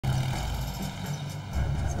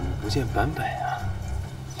见版本啊，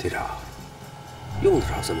队长，用得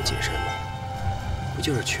着这么谨慎吗？不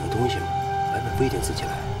就是取个东西吗？版本不一定自己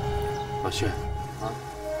来。老薛，啊，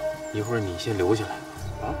一会儿你先留下来。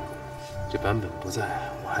啊，这版本不在，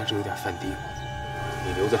我还是有点犯嘀咕。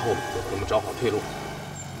你留在后面，我们找好退路，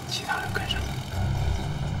其他人跟上。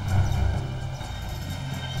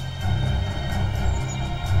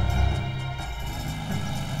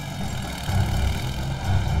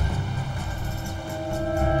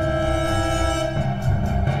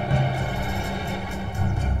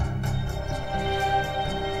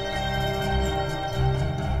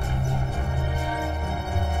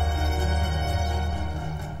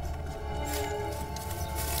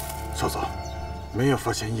 少佐，没有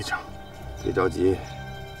发现异常。别着急，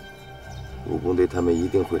武工队他们一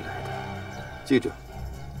定会来的。记住，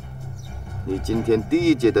你今天第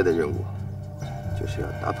一阶段的任务就是要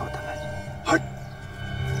打跑他们。嗨。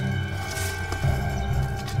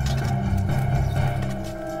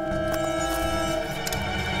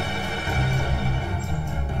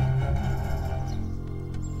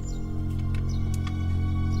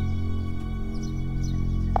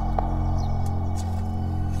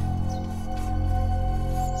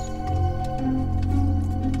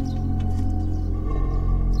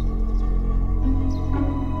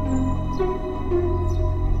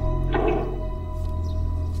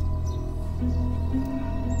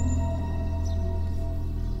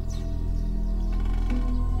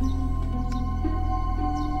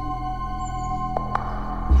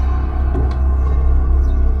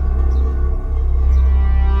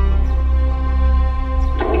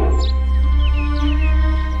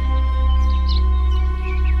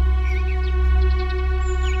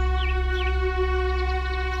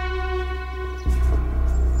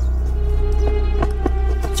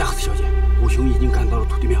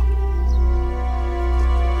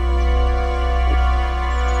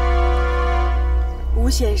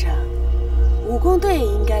先生，武工队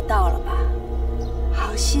应该到了吧？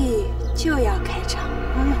好戏就要开场。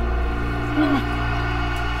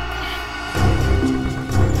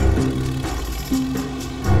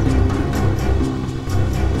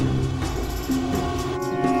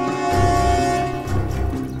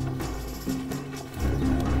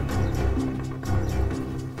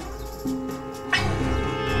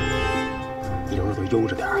一会儿都悠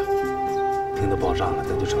着点儿，听到爆炸了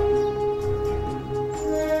咱就撤。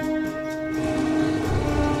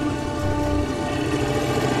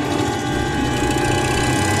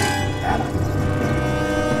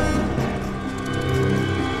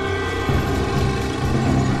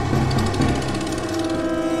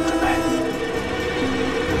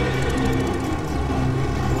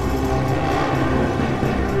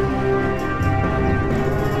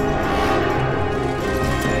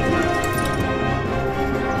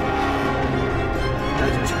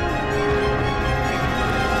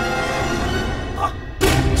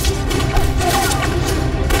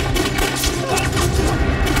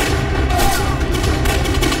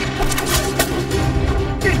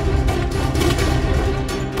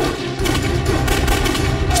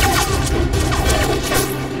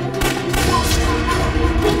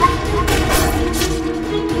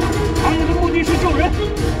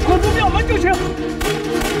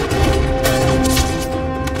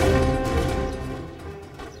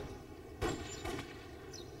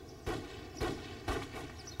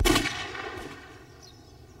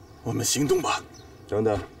 我们行动吧。等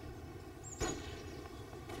等，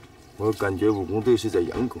我感觉武工队是在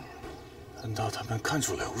佯攻。难道他们看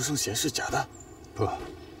出来吴胜贤是假的？不，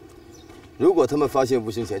如果他们发现吴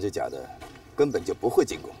胜贤是假的，根本就不会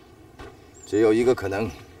进攻。只有一个可能，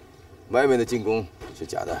外面的进攻是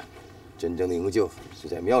假的，真正的营救是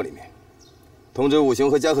在庙里面。通知武雄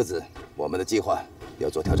和加贺子，我们的计划要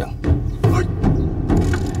做调整。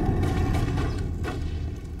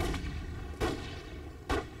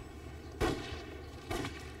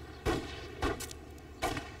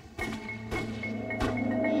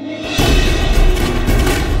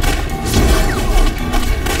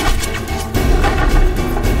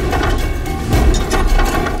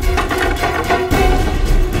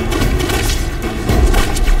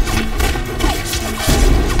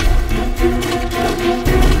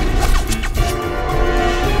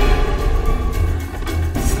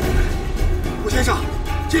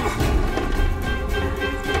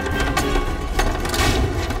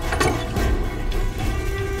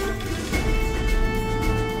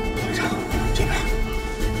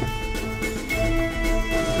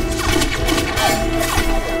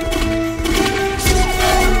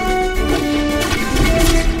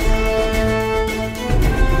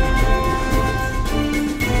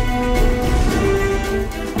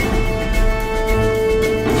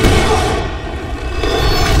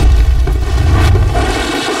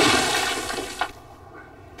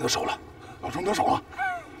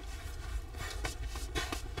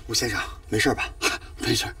没事吧？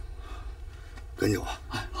没事。跟着我。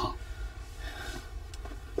哎，好。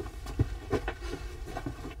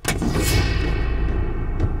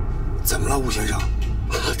怎么了，吴先生？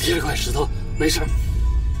踢了块石头，没事。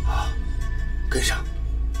好，跟上。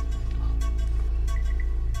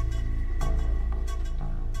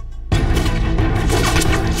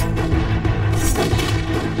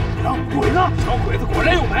 鬼呢？小鬼子果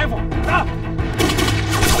然有埋伏！啊！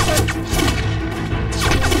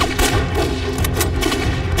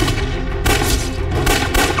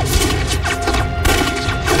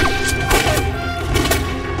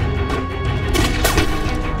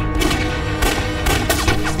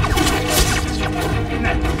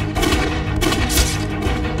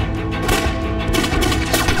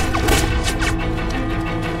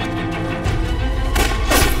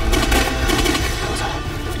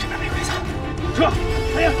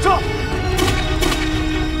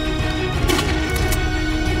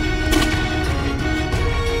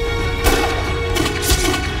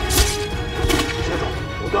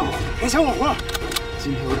别抢我活！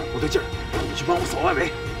今天有点不对劲儿，你去帮我扫外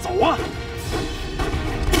围，走啊！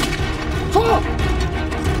走！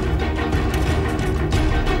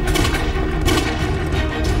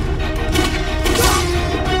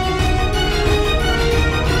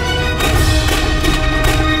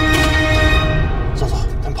走走，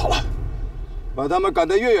他们跑了，把他们赶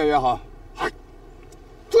得越远越好。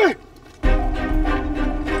对。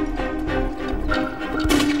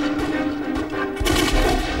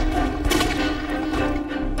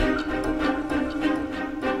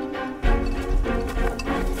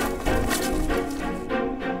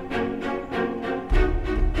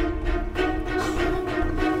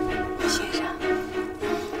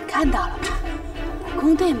 看到了吧？武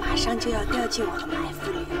工队马上就要掉进我的埋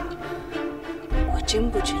伏里了，我真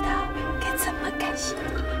不知道该怎么感谢你。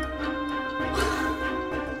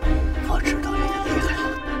我知道你的厉害了，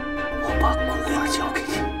我把古画交给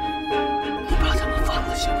你，你把他们放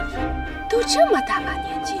了行不行？都这么大把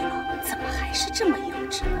年纪了，怎么还是这么幼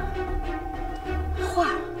稚呢？画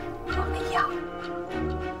我们要，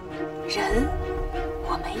人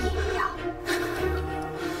我们也要。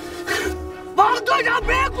 王队长，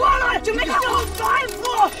别过来！就没看到埋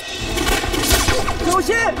伏！小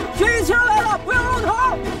心，学一枪来了，不要露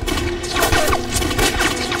头！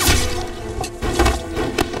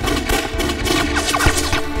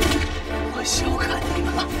我小看你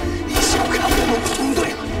们了，你小看我们武工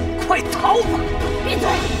队了，快逃吧！闭嘴！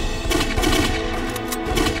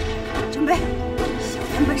准备，小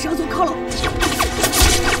原本稍作靠拢。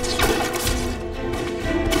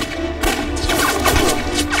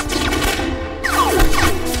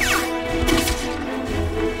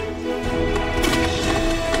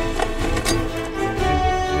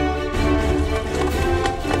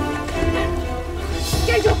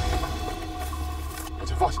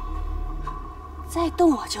 再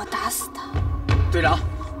动我就打死他！队长，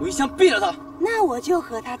我一枪毙了他。那我就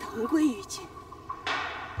和他同归于尽。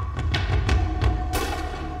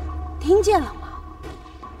听见了吗？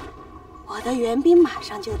我的援兵马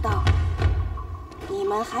上就到了，你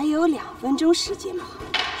们还有2分钟时间跑。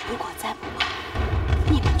如果再不跑，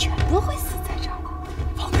你们全都会死在这儿的。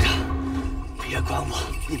王队长，别管我，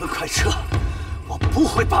你们快撤！我不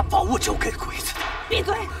会把宝物交给鬼子的。闭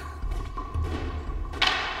嘴！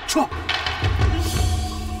撤！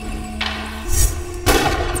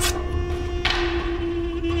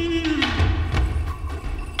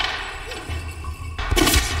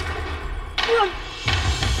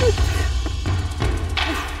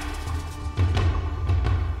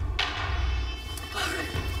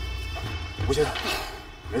 吴先生，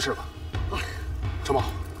没事吧？城堡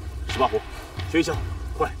，18虎，学一枪，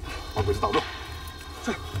快，把鬼子挡住！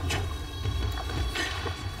是。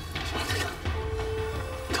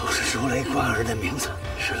都是如雷贯耳的名字，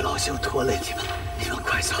是老朽拖累你们了。你们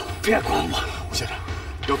快走，别管我。吴先生，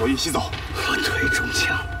要走一起走。我腿中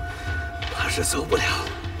枪，怕是走不了。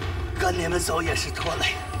跟你们走也是拖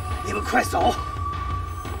累。你们快走！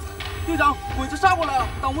队长，鬼子杀过来了，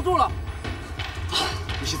挡不住了。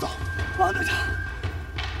一起走。 王队长，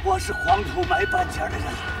我是黄土埋半截的人，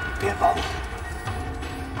别管我，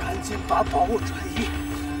赶紧把宝物转移，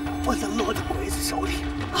不能落在鬼子手里。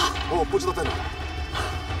啊，我不知道在哪儿。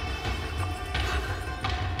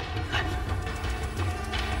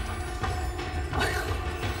哎呀，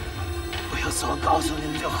我要早告诉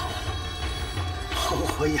你们就好了，后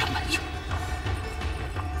悔也没用。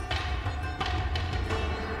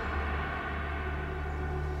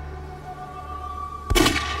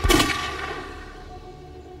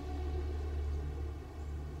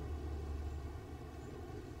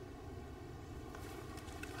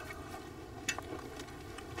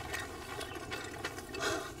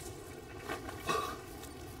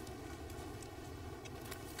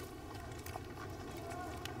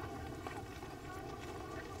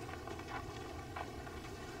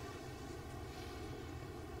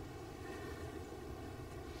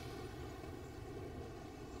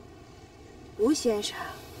吴先生，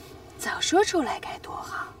早说出来该多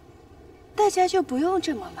好，大家就不用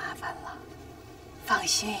这么麻烦了。放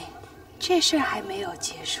心，这事儿还没有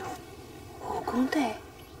结束，武工队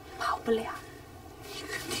跑不了。你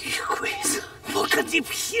个女鬼子，我跟你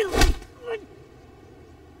拼了！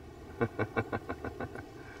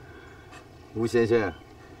吴先生，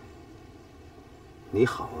你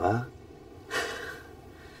好啊！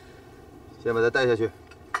先把他带下去。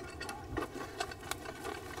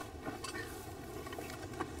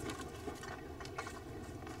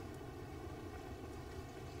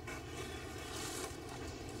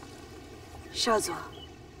少佐，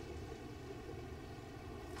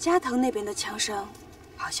加藤那边的枪声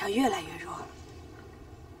好像越来越弱了。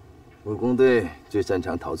武工队最擅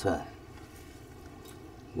长逃窜，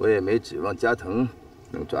我也没指望加藤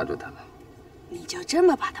能抓住他们。你就这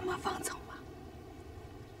么把他们放走吗？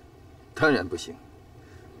当然不行。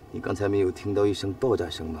你刚才没有听到一声爆炸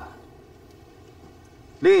声吗？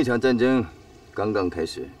另一场战争刚刚开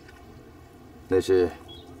始，那是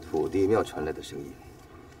土地庙传来的声音。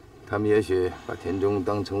他们也许把田中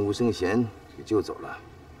当成吴圣贤给救走了。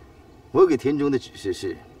我给田中的指示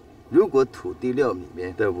是，如果土地庙里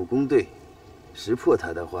面的武工队识破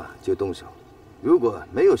他的话，就动手；如果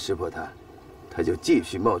没有识破他，他就继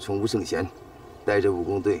续冒充吴圣贤，带着武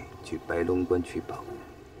工队去白龙关取宝物。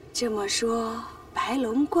这么说，白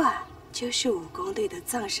龙观就是武工队的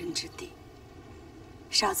葬身之地。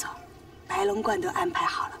少佐，白龙观都安排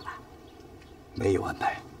好了吧？没有安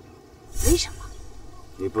排。为什么？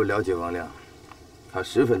你不了解王亮，他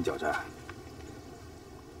十分狡诈，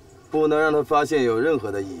不能让他发现有任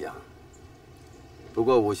何的异样。不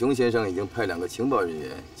过武雄先生已经派2个情报人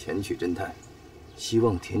员前去侦探，希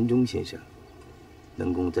望田中先生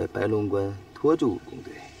能够在白龙关拖住武工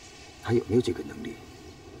队。他有没有这个能力？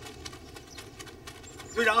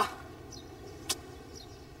队长，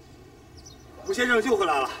吴先生救回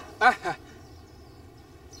来了。哎，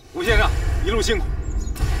吴先生一路辛苦。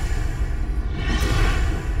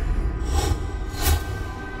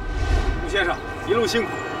吴先生一路辛苦，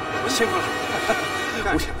辛苦了。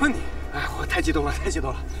干什么你？哎，我太激动了，太激动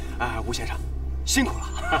了。哎，吴先生辛苦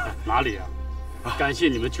了。哪里啊？感谢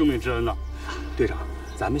你们救命之恩呐！队长，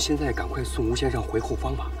咱们现在赶快送吴先生回后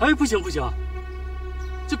方吧。哎，不行不行，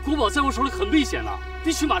这国宝在我手里很危险呐，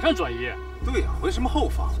必须马上转移。对呀，回什么后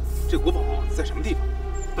方？这国宝在什么地方？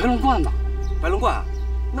白龙观呢？白龙观啊，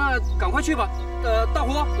那赶快去吧。大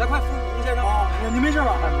虎，来快扶吴先生。你没事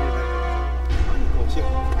吧？没。哪里高兴？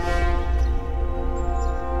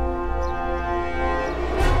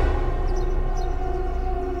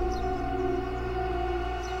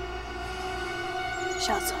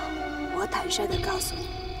少佐，我坦率地告诉你，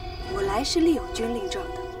我来是立有军令状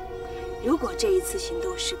的。如果这一次行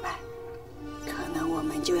动失败，可能我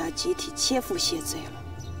们就要集体切腹谢罪了。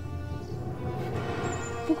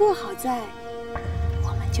不过好在，我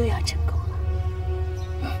们就要成功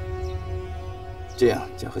了。这样，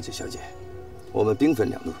江河子小姐，我们兵分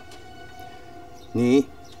2路，你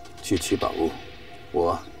去取宝物，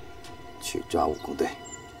我去抓武工队。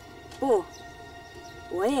不，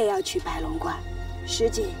我也要去白龙观。师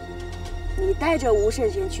姐，你带着吴圣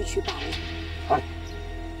贤去取宝物。哎，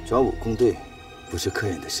抓武工队不是客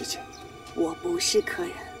人的事情。我不是客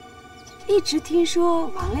人，一直听说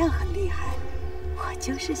王亮很厉害，我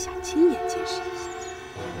就是想亲眼见识一下。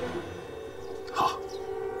好，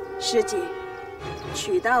师姐，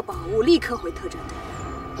取到宝物立刻回特战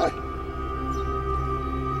队。哎。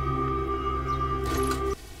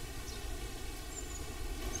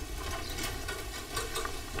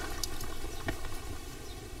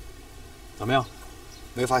怎么样？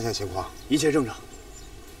没发现情况，一切正常。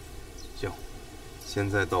行，现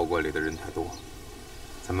在道观里的人太多，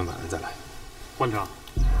咱们晚上再来。馆长，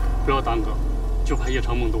不要耽搁，就怕夜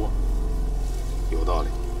长梦多。有道理。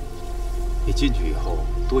你进去以后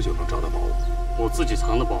多久能找到宝物？我自己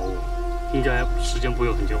藏的宝物，应该时间不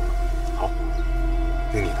会很久了。好，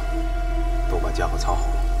听你的，都把家伙藏好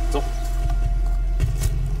了。走。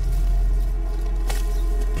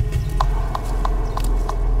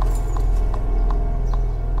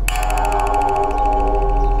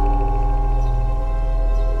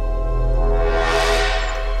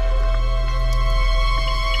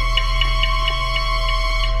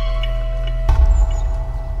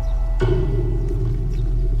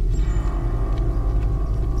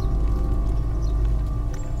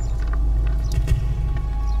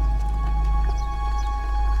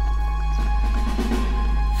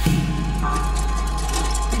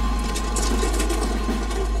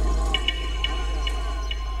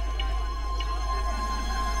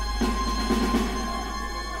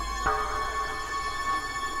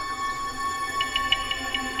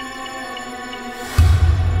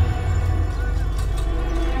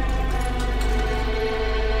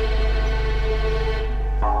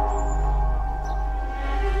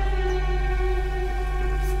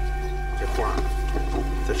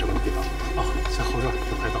啊，在后院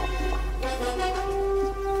就快到了。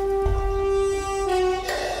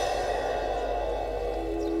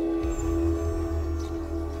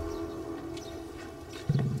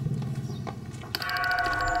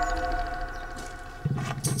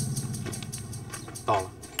到了。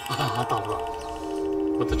啊，到了。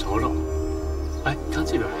我得瞅瞅。哎，看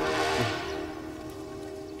这边。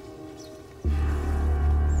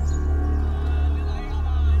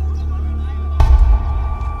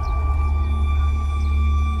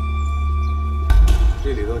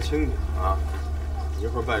这里头清静啊，一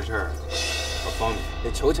会儿办事儿，我帮你。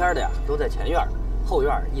那求签的呀，都在前院，后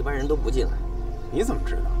院一般人都不进来。你怎么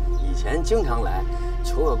知道？以前经常来，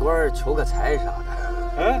求个官、求个财啥的。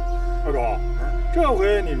哎，二狗，这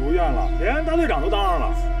回你如愿了，连大队长都当上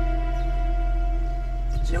了。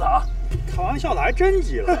急了啊！开玩笑的还真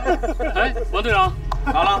急了。哎，王队长，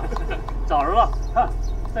咋了？找着了，看，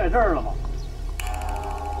在这儿了吗？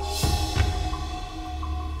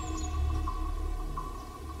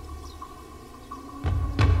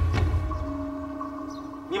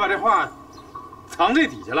你把这画藏这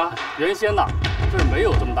底下了？原先呐，这儿没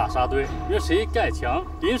有这么大沙堆，因为谁盖墙，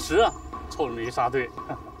临时啊凑这么一沙堆。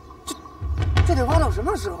这得挖到什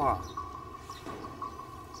么时候啊？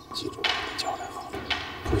记住我的交代好了，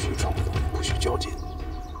不许冲动，不许较劲。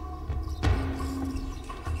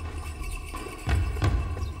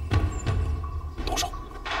动手。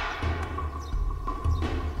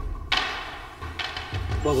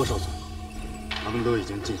报告少佐，他们都已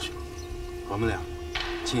经进去，我们俩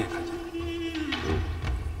亲眼看见了。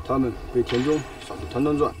他们被田中扫得团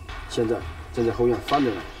团转，现在正在后院翻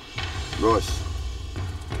着呢。Rush，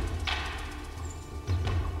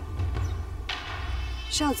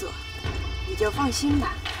少佐，你就放心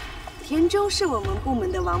吧，田中是我们部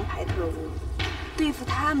门的王牌特务，对付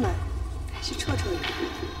他们还是绰绰有余。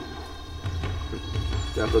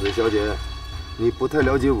江鹤子小姐，你不太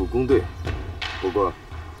了解武工队，不过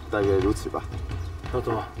但愿如此吧。少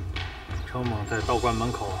佐，程猛在道观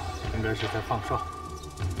门口，应该是在放哨。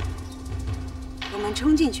我们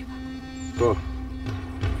冲进去吧。不，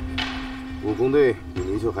武工队比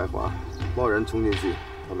泥鳅还滑，贸然冲进去，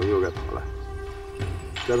他们又该跑了。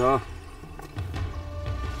加藤，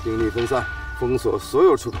兵力分散，封锁所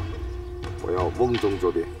有出口，我要瓮中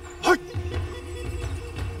捉鳖。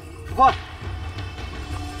出发！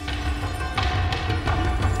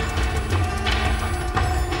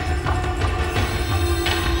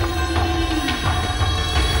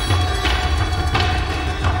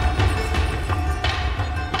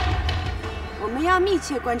我们要密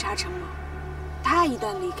切观察程猛，他一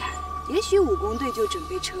旦离开，也许武工队就准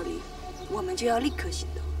备撤离，我们就要立刻行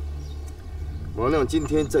动。王亮今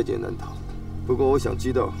天在劫难逃，不过我想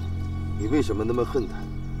知道，你为什么那么恨他？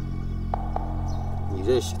你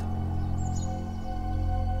认识他？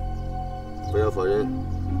不要否认，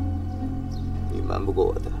你瞒不过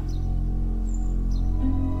我的。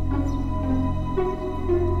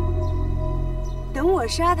等我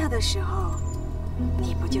杀他的时候，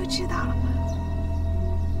你不就知道了吗？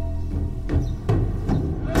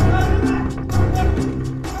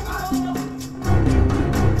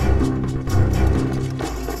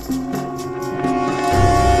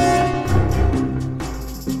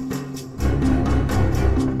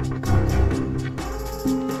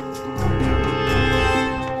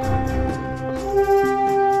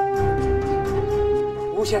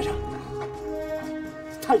吴先生，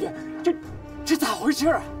太监，这咋回事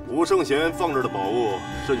啊？吴圣贤放这儿的宝物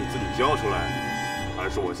是你自己交出来，还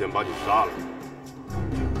是我先把你杀了，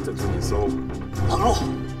再自己搜？老陆，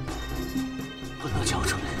不能交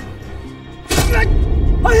出来！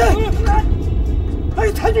哎呀！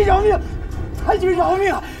哎，太君饶命！太君饶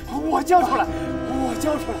命！我交出来！我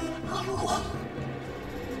交出来！老陆，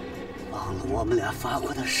忘了我们俩发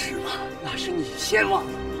过的誓吗？那是你先忘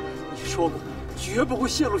了。你说过绝不会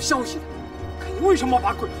泄露消息的，可你为什么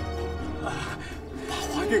把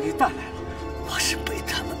怀孕给带来了？我是被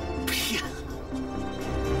他们骗了。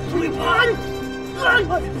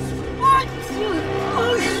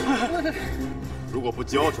如果不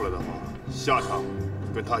交出来的话，下场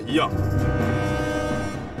跟他一样。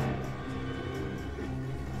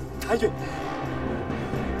太君，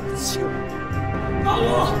请老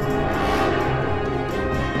罗，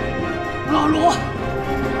老罗，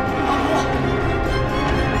老罗。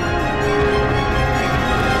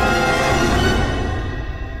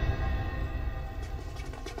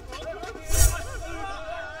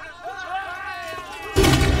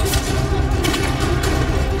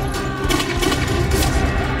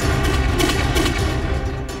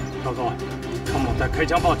少佐，程猛在开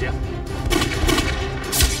枪报警。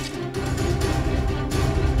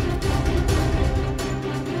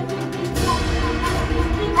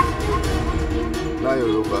那又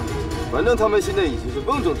如何？反正他们现在已经是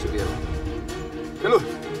瓮中之鳖了。开路！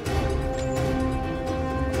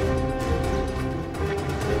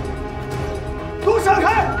都闪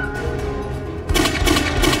开！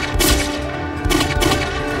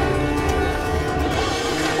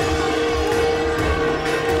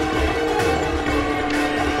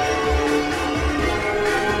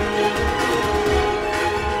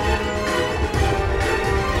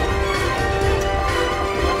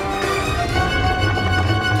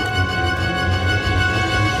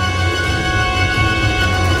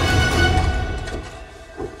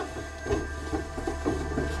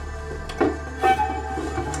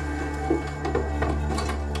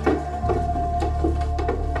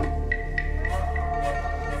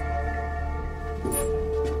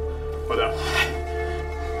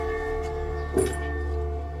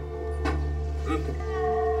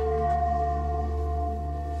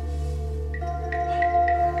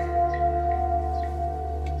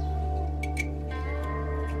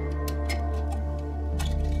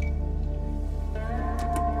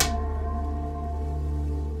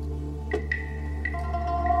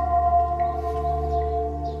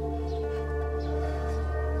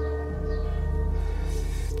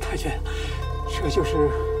 太君，这就是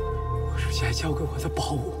我师姐交给我的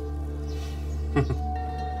宝物。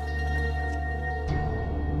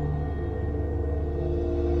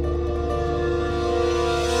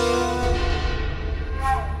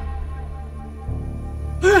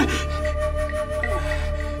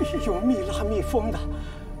有密蜡密封的，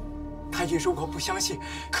太君如果不相信，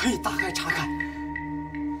可以打开查看。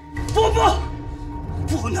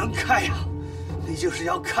不能开呀！你就是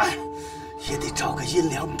要看。 也得找个阴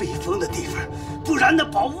凉避风的地方，不然那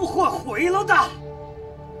宝物会毁了的。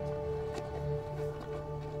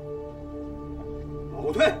往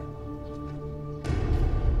后退！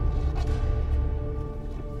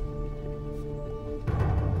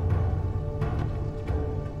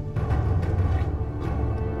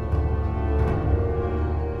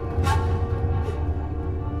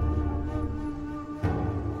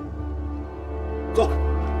走。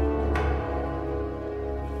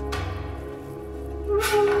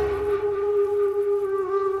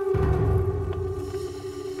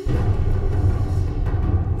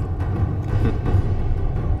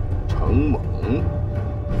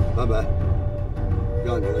 版本，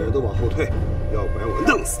让你的人都往后退，要不然我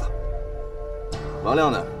弄死他。王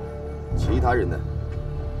亮呢？其他人呢？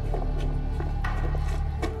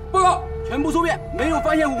报告，全部搜遍，没有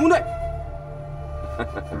发现武工队。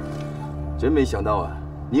真没想到啊，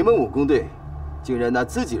你们武工队竟然拿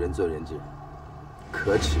自己人做人质，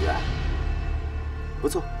可耻啊！不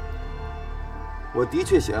错，我的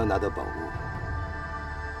确想要拿到宝物。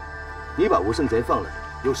你把吴胜贤放了，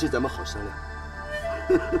有事咱们好商量。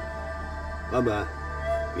 版本，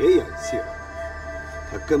别演戏了，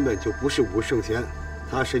他根本就不是吴胜贤，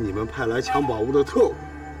他是你们派来抢宝物的特务。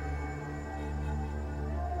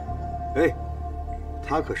哎，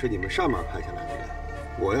他可是你们上面派下来的人，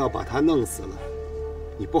我要把他弄死了，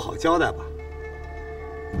你不好交代吧？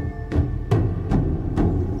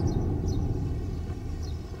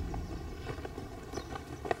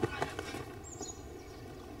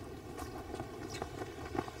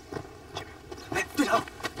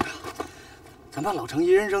咱把老程一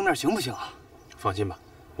人扔那儿行不行啊？放心吧，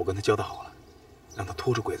我跟他交代好了，让他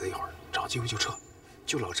拖着鬼子一会儿，找机会就撤。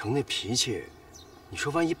就老程那脾气，你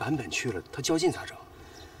说万一版本去了，他较劲咋整？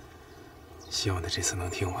希望他这次能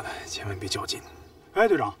听我的，千万别较劲。哎，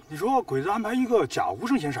队长，你说鬼子安排一个假吴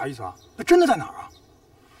胜贤啥意思啊？那真的在哪儿啊？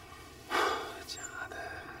假的，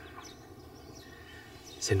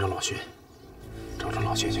先找老薛，找着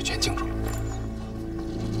老薛就全清楚了。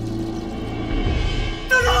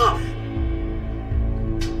队长。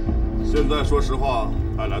 现在说实话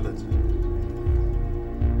还来得及。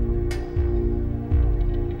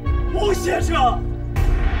吴先生，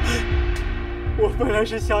我本来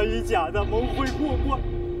是想以假的蒙混过关，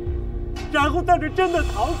然后带着真的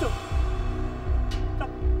逃走，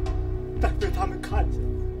但被他们看见，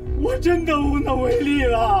我真的无能为力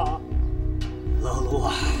了。老卢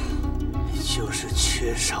啊，你就是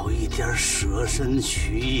缺少一点舍身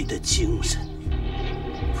取义的精神，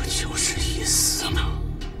不就是一死吗？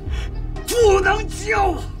 不能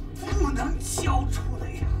交出来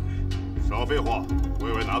呀！少废话，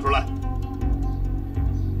魏伟拿出来。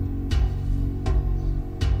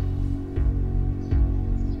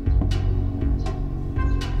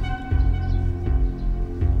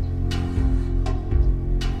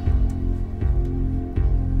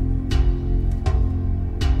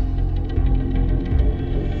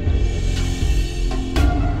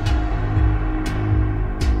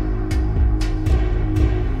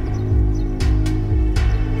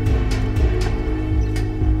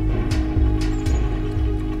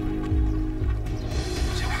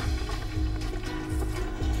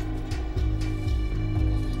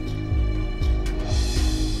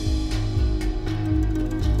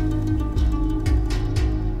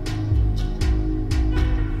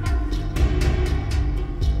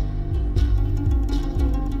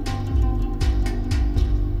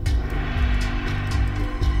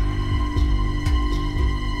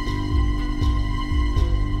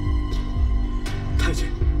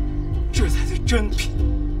珍品。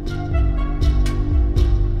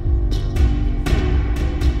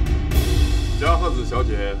加贺子小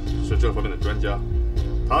姐是这方面的专家，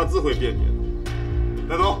她自会辨别的。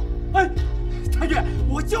带走。哎，太君，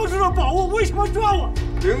我交出了宝物，为什么抓我？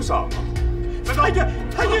领赏嘛。太君，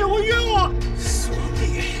太君，我冤枉！说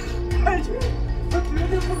你，太君，他绝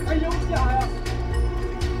对不肯有假呀！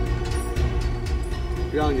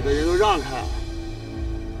让你的人都让开了。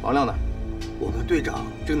王亮呢？我们队长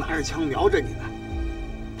正拿着枪瞄着你呢，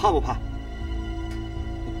怕不怕？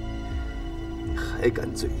你还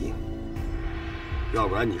敢嘴硬？要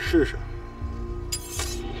不然你试试。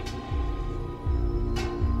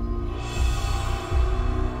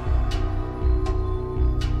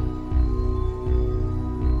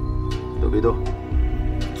都别动，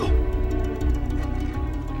走。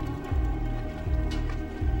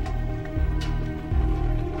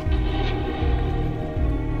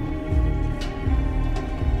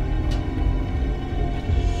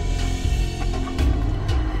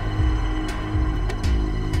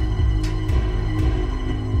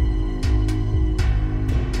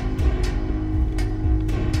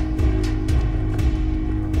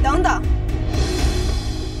等等，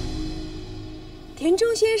田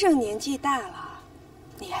中先生年纪大了，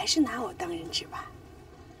你还是拿我当人质吧。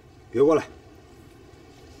别过来！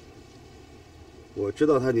我知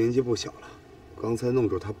道他年纪不小了，刚才弄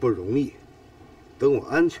住他不容易，等我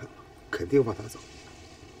安全了，肯定放他走。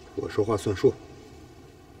我说话算数。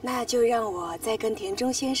那就让我再跟田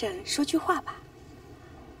中先生说句话吧。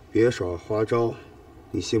别耍花招，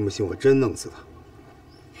你信不信我真弄死他？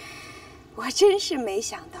我真是没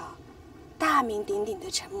想到，大名鼎鼎的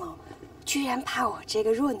陈某，居然怕我这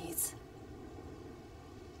个弱女子。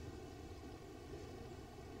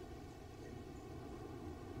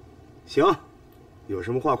行，有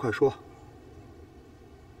什么话快说。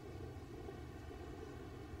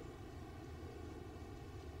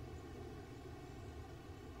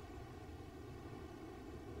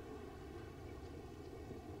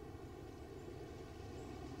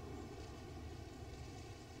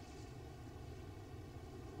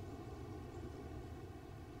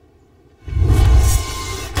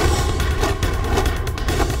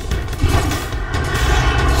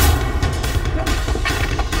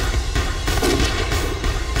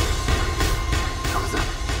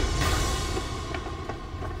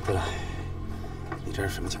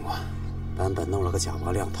什么情况？版本弄了个假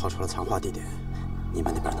瓦亮，逃出了藏画地点。你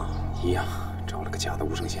们那边呢？一样，找了个假的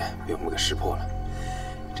无声线，被我们给识破了。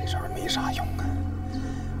这招没啥用啊，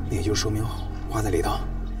那也就说明画在里头。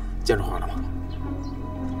见着画了吗？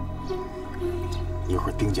一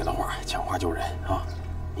会儿丁姐的画抢画救人啊！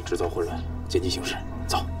你制造混乱，见机行事，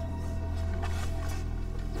走。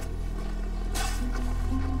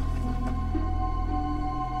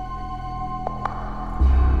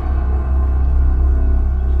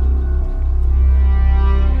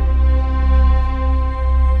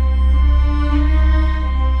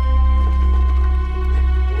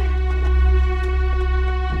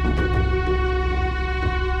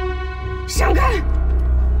闪开！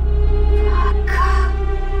阿卡，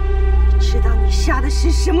你知道你杀的是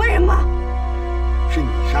什么人吗？是你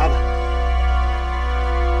杀的。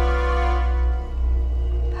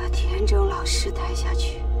把田中老师抬下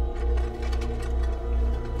去。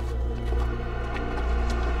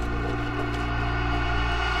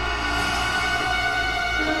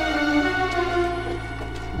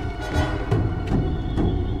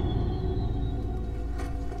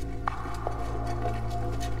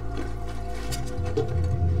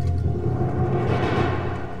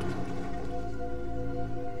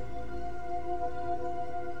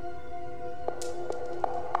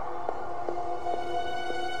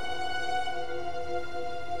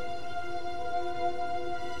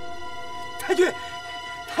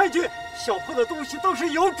太君，小破的东西都是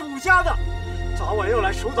有主家的，早晚要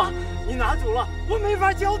来守党，你拿走了，我没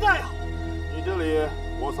法交代啊。你这里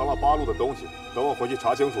我藏了8路的东西，等我回去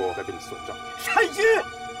查清楚，再跟你算账。太君，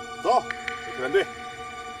走，去团队。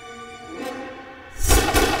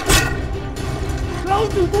老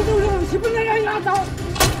祖宗都是东西，不能让你拿走。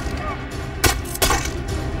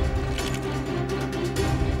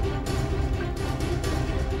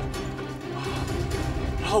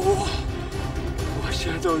老吴，我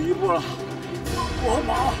先走一步了，我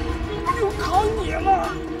忙就靠你了。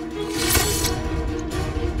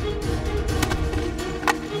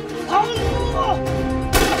老吴。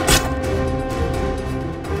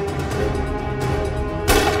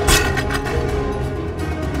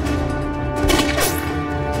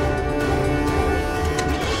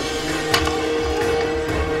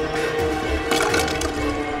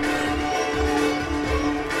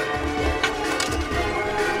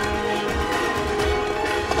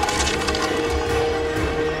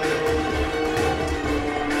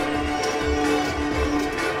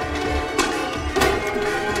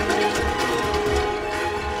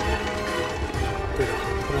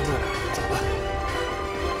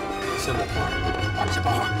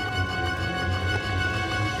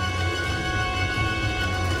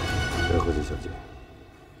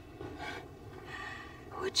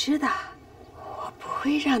知道，我不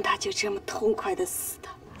会让他就这么痛快的死的。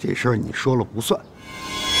这事儿你说了不算。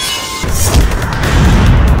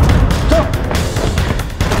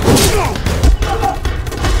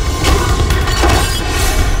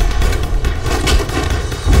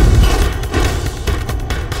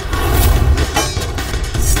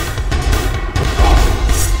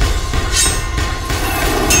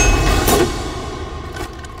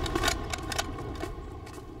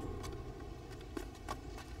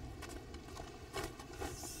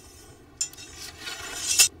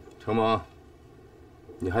程某，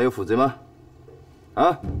你还有斧子吗？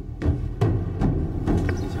啊？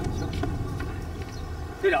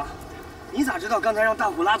队长，你咋知道刚才让大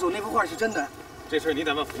虎拉走那幅画是真的？这事儿你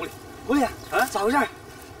得问狐狸。狐狸，啊，咋回事？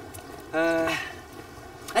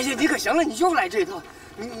哎呀，你可行了，你又来这套。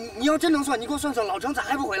你要真能算，你给我算算，老程咋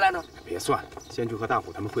还不回来呢？别算，先去和大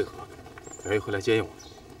虎他们会合，等会回来接应我。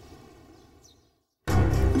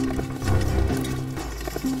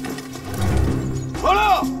 好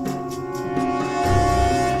了，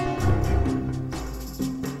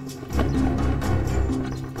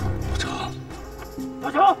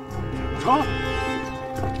老程，程，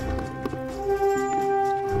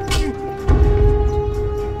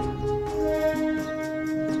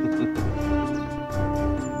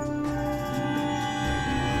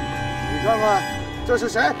你看看，这是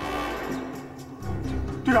谁？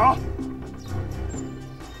队长，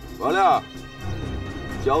王亮，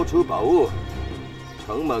交出宝物。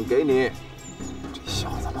 程猛给你，这小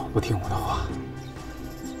子老不听我的话，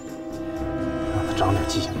让他长点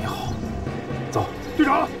记性也好。走，队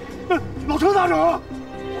长，老程咋整？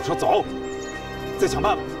我说走，再想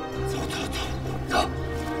办法。走走走走。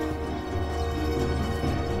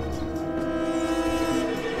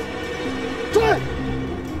追！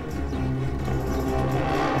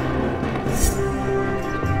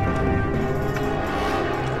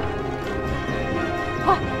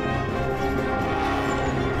快！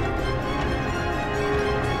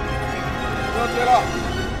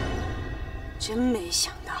 真没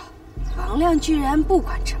想到，王亮居然不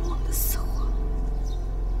管陈猛的死活。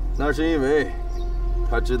那是因为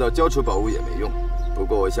他知道交出宝物也没用。不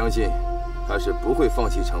过我相信他是不会放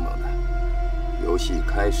弃程猛的。游戏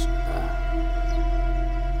开始了，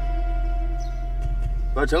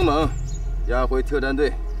把程猛押回特战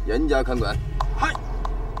队，严加看管。嗨，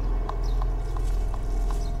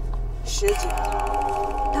师姐，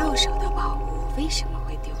到手的宝物为什么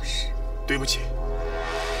会丢失？ 对不起，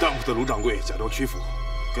当铺的卢掌柜假装屈服，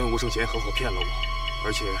跟吴胜贤合伙骗了我，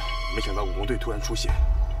而且没想到武工队突然出现，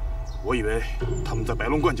我以为他们在白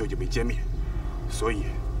龙观就已经被歼灭，所以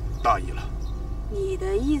大意了。你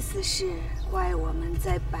的意思是怪我们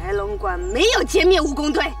在白龙观没有歼灭武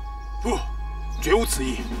工队？不，绝无此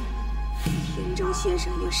意。田中先生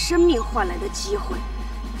用生命换来的机会，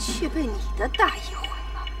却被你的大意毁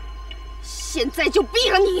了。现在就毙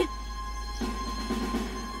了你！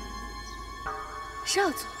 少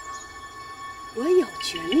佐，我有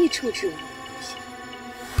权利处置我们的部下。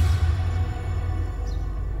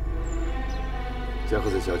加贺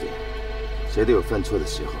子小姐，谁都有犯错的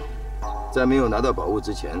时候，在没有拿到宝物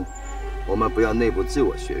之前，我们不要内部自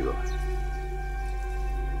我削弱。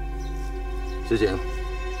石井，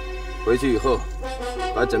回去以后，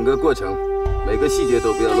把整个过程每个细节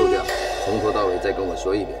都不要漏掉，从头到尾再跟我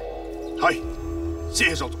说一遍。嗨，谢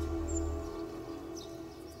谢少佐。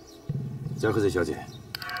 加贺子小姐，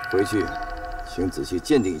回去请仔细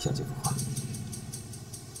鉴定一下这幅画。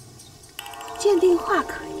鉴定画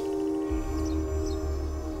可以，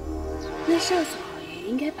那少佐也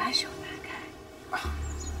应该把手拿开。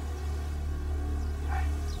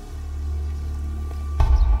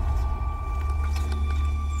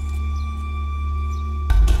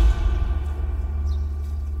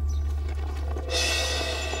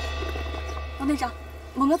王队长，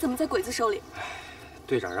猛哥怎么在鬼子手里？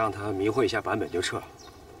 队长让他迷惑一下版本就撤了，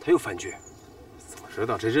他又犯倔。早知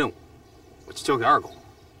道这任务，我就交给二狗。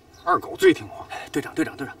二狗最听话。队长，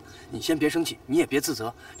你先别生气，你也别自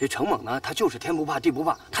责。这程猛呢，他就是天不怕地不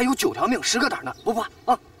怕，他有9条命10个胆呢，不怕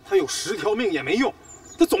啊。他有10条命也没用，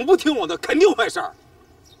他总不听我的，肯定坏事儿。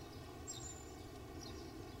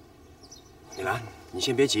米兰，你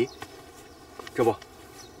先别急，这不，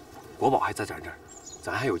国宝还在咱这儿，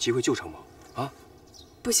咱还有机会救程猛啊！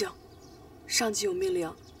不行。 上级有命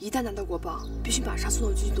令，一旦拿到国宝，必须马上送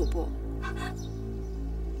到军区总部。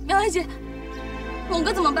苗海姐，猛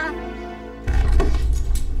哥怎么办？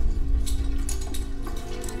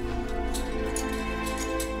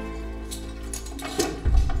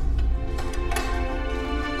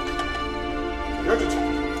别进去。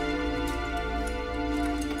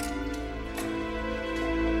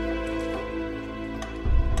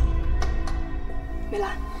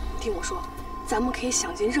兰，听我说，咱们可以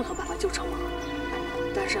想尽任何办法救程王，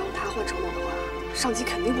但是让他换程王的话，上级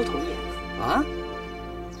肯定不同意。啊？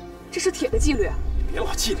这是铁的纪律。别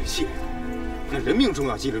老纪律的，那人命重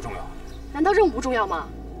要，纪律重要。难道任务不重要吗？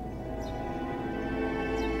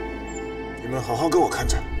你们好好给我看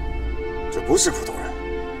着，这不是普通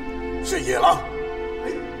人，是野狼。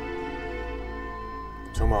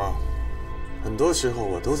程芒，很多时候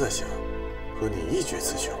我都在想和你一决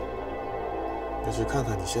雌雄，但是看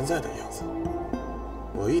看你现在的样子，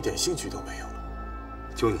我一点兴趣都没有了。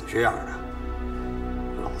就你这样的，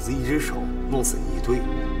老子一只手弄死你一堆。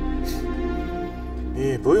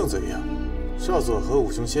你不用这样，少佐和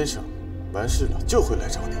武雄先生完事了就会来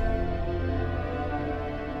找你。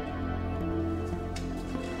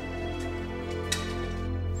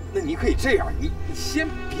那你可以这样，你先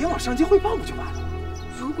别往上级汇报不就完了吗？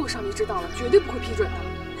如果上级知道了，绝对不会批准的。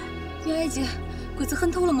苗爱姐，鬼子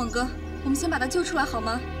恨透了猛哥，我们先把他救出来好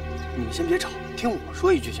吗？你们先别吵，听我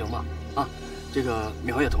说一句行吗？啊，这个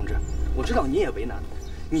苗叶同志，我知道你也为难，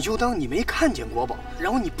你就当你没看见国宝，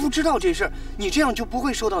然后你不知道这事儿，你这样就不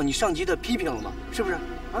会受到你上级的批评了吗？是不是？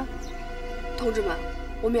啊，同志们，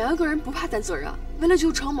我苗一个人不怕担责任，为了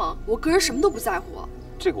救程芒，我个人什么都不在乎。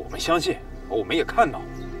这个我们相信，我们也看到。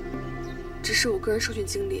只是我个人受训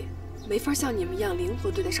经历，没法像你们一样灵活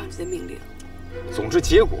对待上级的命令。总之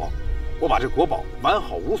结果，我把这国宝完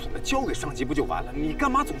好无损的交给上级不就完了？你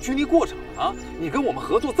干嘛总拘泥过程了啊？你跟我们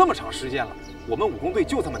合作这么长时间了，我们武工队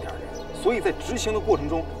就这么点人，所以在执行的过程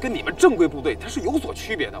中，跟你们正规部队它是有所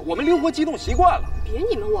区别的。我们灵活机动习惯了。别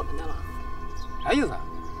你们我们的了，啥意思？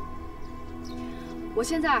我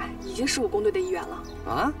现在已经是武工队的一员了。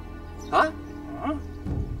啊？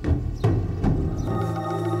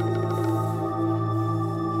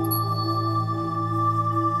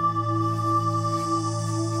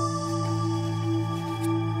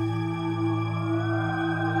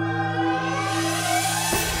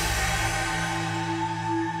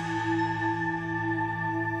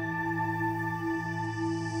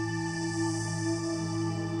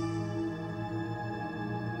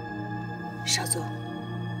少佐，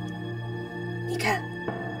你看，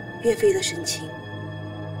岳飞的神情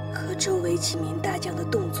和周围几名大将的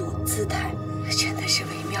动作姿态，真的是惟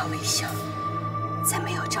妙惟肖。在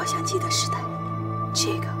没有照相机的时代，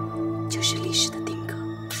这个就是历史的定格。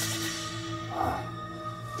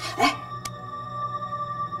哎，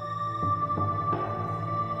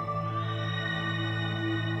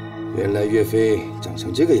原来岳飞长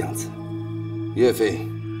成这个样子。岳飞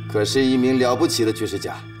可是一名了不起的军事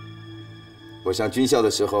家。我上军校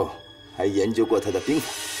的时候还研究过他的兵法。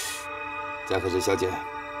嘉禾子小姐，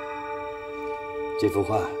这幅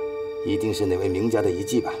画一定是哪位名家的遗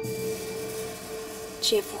迹吧？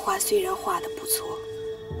这幅画虽然画得不错，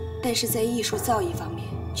但是在艺术造诣方面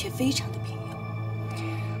却非常的平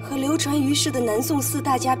庸，和流传于世的南宋四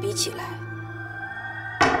大家比起来，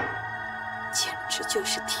简直就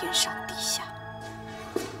是天上地下。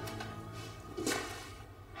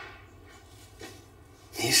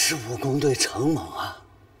你是武工队程猛啊？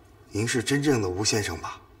您是真正的吴先生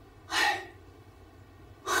吧？哎，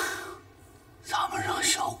咱们让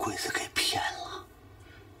小鬼子给骗了。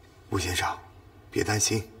吴先生，别担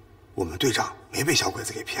心，我们队长没被小鬼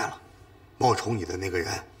子给骗了。冒充你的那个人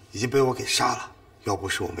已经被我给杀了。要不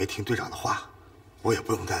是我没听队长的话，我也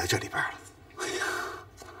不用待在这里边了。哎呀，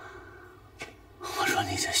我说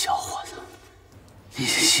你这小伙子，你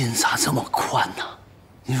这心咋这么宽呢？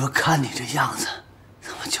你说看你这样子，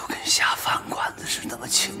怎么就跟下饭馆子似的那么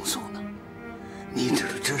轻松呢？你知道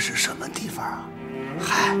这是什么地方啊？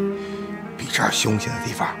嗨，比这儿凶险的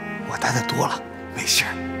地方我待得多了，没事。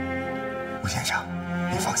吴先生，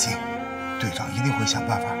你放心，队长一定会想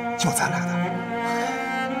办法救咱俩的。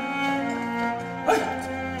哎，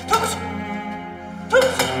对不起，对不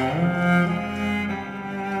起。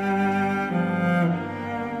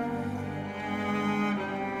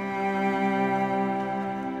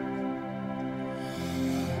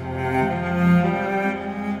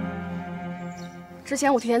之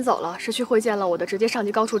前我提前走了，是去会见了我的直接上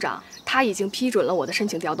级高处长，他已经批准了我的申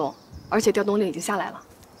请调动，而且调动令已经下来了。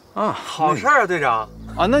啊，好事啊，队长！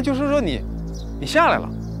啊，那就是说你下来了。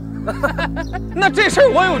那这事儿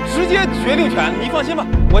我有直接决定权，你放心吧，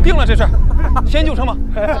我定了这事儿，先救程吧。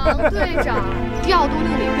王队长，调动令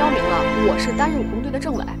里标明了我是担任武工队的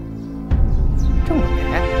政委。政委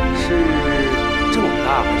是政委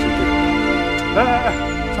大还是队长？哎，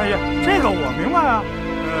三爷，这个我明白啊。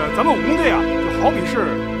咱们武工队啊，就好比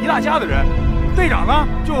是一大家的人，队长呢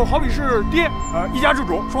就好比是爹，一家之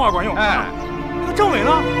主，说话管用。哎，这个政委呢，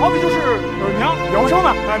好比就是娘，有生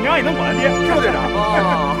呢，娘也能管他爹，是不是队长？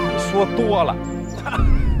哦，说多了。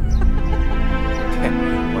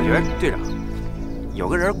我觉得队长有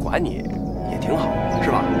个人管你也挺好，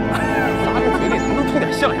是吧？咱这嘴里能不能吐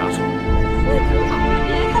点象牙出来？我也挺好，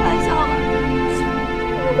别开玩笑了。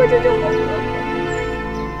如果这种王队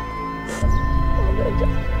长，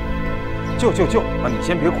救啊！你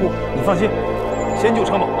先别哭，你放心，先救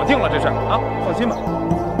成猛，我定了这事儿啊，放心吧。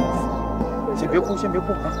先别哭啊，先别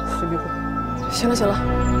哭。行了，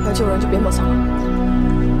要救人就别磨蹭了。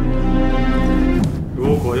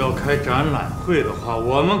如果要开展览会的话，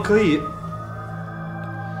我们可以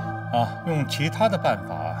用其他的办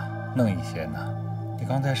法弄一些呢。你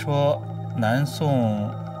刚才说南宋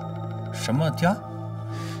什么家？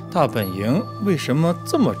大本营为什么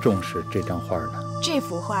这么重视这张画呢？这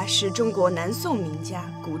幅画是中国南宋名家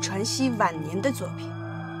古传熙晚年的作品，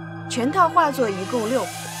全套画作一共6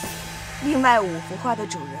幅，另外5幅画的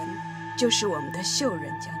主人就是我们的秀仁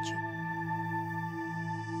将军。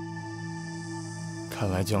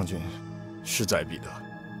看来将军势在必得。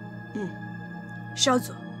少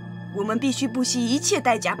佐，我们必须不惜一切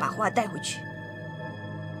代价把画带回去。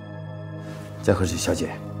嘉禾小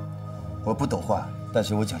姐，我不懂画，但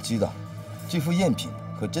是我想知道，这幅赝品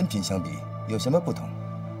和真品相比有什么不同？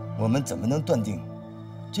我们怎么能断定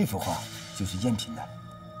这幅画就是赝品呢？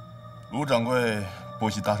卢掌柜不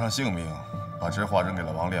惜搭上性命，把这画扔给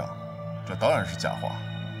了王亮，这当然是假画。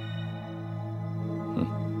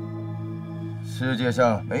世界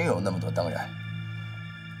上没有那么多当然。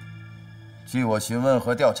据我询问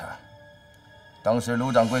和调查，当时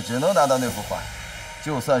卢掌柜只能拿到那幅画，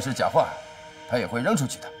就算是假画，他也会扔出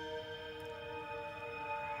去的。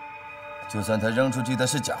就算他扔出去的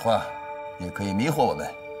是假画，也可以迷惑我们。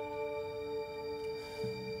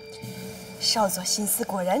少佐心思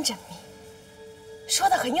果然缜密，说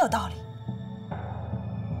的很有道理。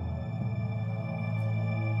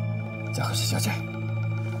嘉禾小姐，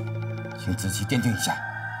请仔细鉴定一下。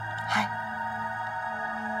嗨。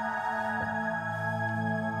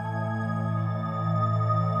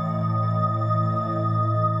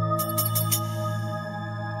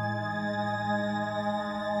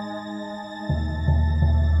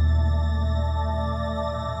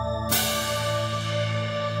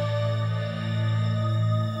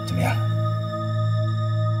怎么样？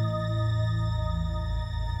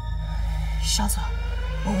少佐，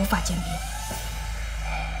我无法鉴别。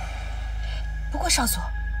不过少佐，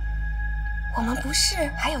我们不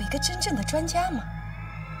是还有一个真正的专家吗？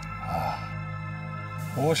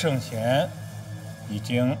吴圣贤已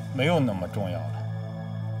经没有那么重要了。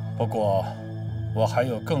不过，我还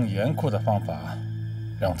有更严酷的方法，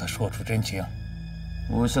让他说出真情。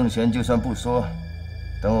吴圣贤就算不说，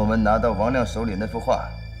等我们拿到王亮手里那幅画，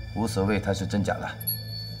无所谓他是真假了。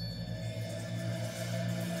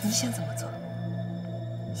你想怎么做？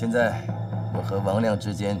现在我和王亮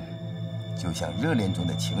之间就像热恋中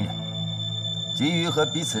的情人，急于和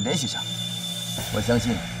彼此联系上。我相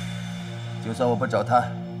信，就算我不找他，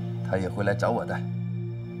他也会来找我的。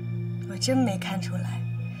我真没看出来，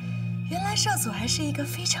原来少佐还是一个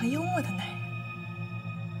非常幽默的男人。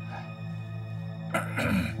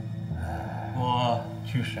我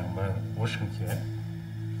去审问吴圣贤。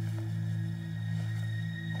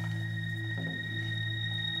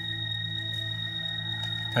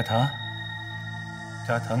加藤，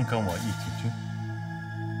加藤跟我一起去。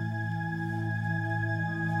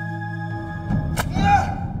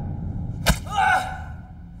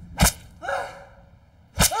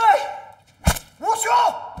吴兄，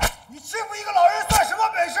你欺负一个老人算什么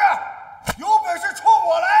本事？有本事冲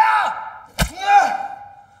我来呀！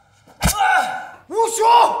吴兄，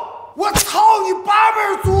我操你8辈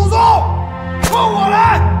祖宗！冲我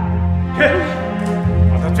来！去，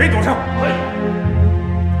把他嘴堵上！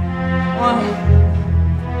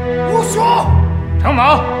吴兄，程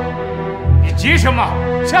猛，你急什么？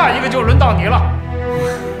下一个就轮到你了。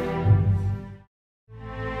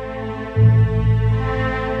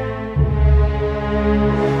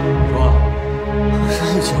说，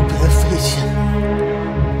你就别费劲了。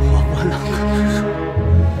我啷个是说，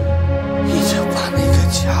你就把那个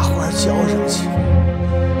假画交上去。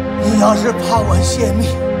你要是怕我泄密，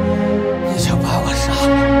你就把我杀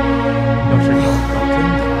了。要是找到真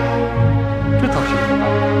的，这倒是有道理。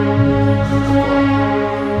不过，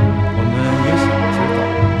我们也想知道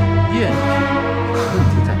赝品问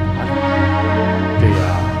题在哪里，这样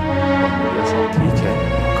我们也好提前预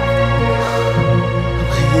告。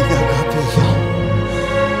没那个必要。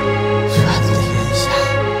权力眼下，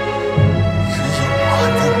只有我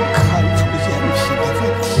能看出赝品的问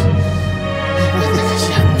题，因为那个赝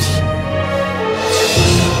品就是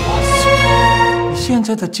我做。你现在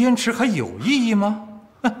的坚持还有意义吗？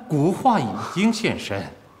古画已经现身，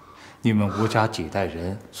你们吴家几代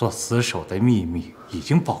人所死守的秘密已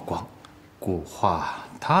经曝光，古话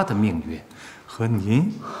他的命运和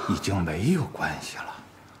您已经没有关系了。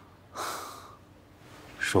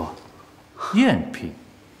说，赝品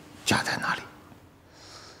夹在哪里？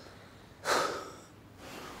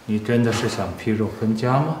你真的是想皮肉分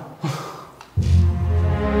家吗？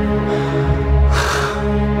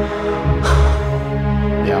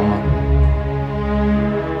凉吗？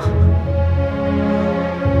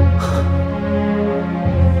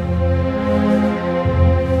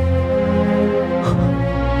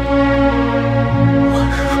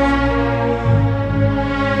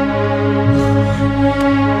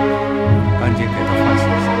赶紧给他换形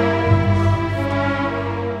象。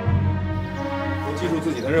都记住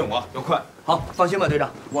自己的任务啊，要快。好，放心吧，队长，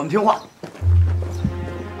我们听话。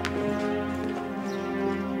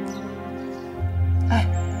哎，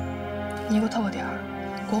你给我透个底儿，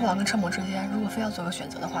国宝跟陈某之间，如果非要做个选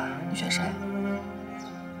择的话，你选谁？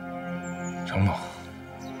程某。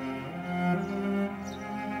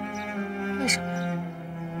为什么？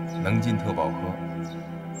能进特保科，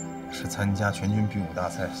是参加全军比武大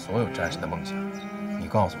赛所有战士的梦想。你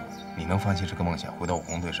告诉我，你能放弃这个梦想，回到武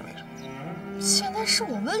工队是为什么？现在是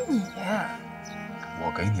我问你。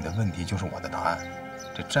我给你的问题就是我的答案。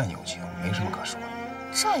这战友情没什么可说的。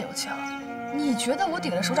战友情？你觉得我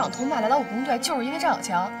顶着首长通脉来到武工队就是因为战友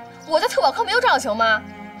情？我在特保科没有战友情吗？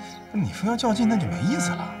你非要较劲，那就没意思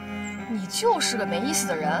了。你就是个没意思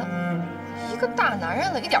的人，一个大男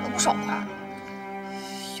人了，一点都不爽快。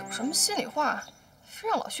有什么心里话，非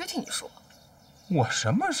让老薛替你说。我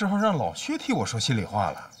什么时候让老薛替我说心里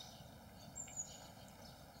话了？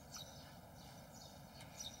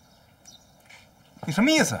你什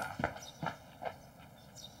么意思？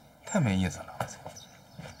太没意思了！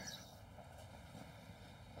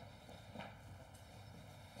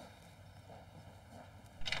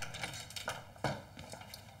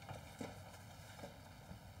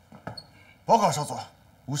报告少佐，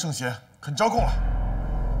吴圣贤肯招供了。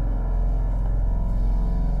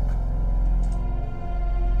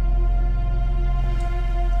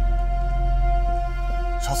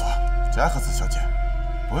少佐，加贺子小姐，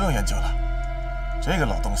不用研究了，这个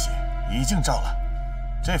老东西已经招了，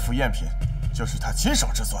这副赝品就是他亲手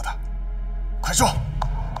制作的。快说！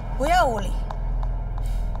不要无礼。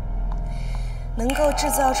能够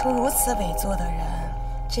制造出如此伪作的人，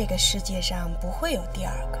这个世界上不会有第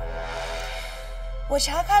二个。我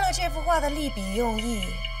查看了这幅画的立笔用意，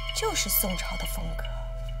就是宋朝的风格，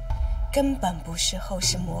根本不是后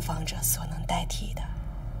世模仿者所能代替的。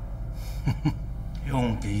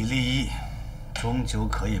用笔立意，终究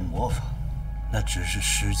可以模仿，那只是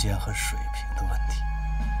时间和水平的问题。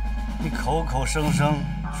你口口声声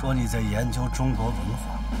说你在研究中国文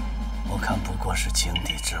化，我看不过是井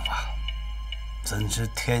底之蛙，怎知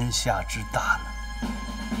天下之大呢？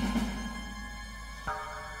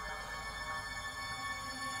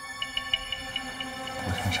吴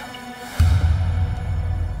先生，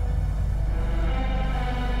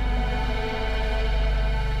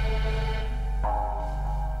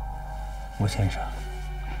吴先生，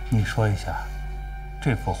你说一下，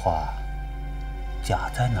这幅画假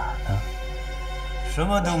在哪儿呢？什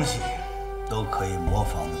么东西都可以模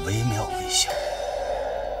仿的惟妙惟肖，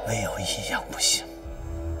唯有一样不行。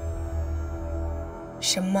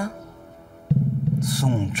什么？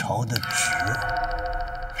宋朝的纸。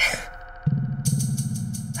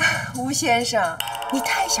吴先生，你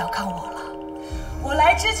太小看我了。我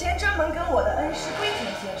来之前专门跟我的恩师龟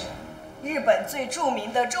田先生，日本最著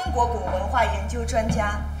名的中国古文化研究专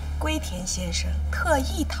家龟田先生特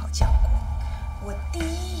意讨教过。我第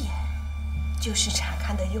一眼就是查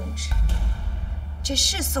看的用纸，这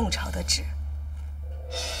是宋朝的纸，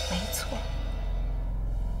没错。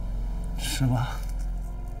是吗？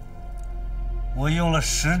我用了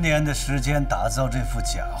10年的时间打造这幅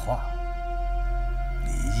假画，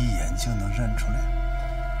你一眼就能认出来？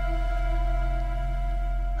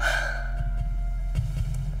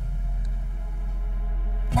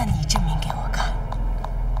那你证明给我看，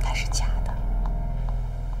它是假的，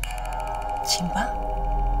请吧。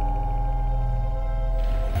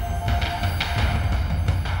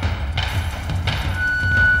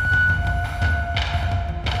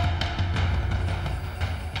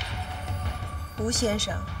吴先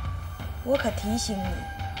生，我可提醒你，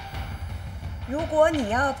如果你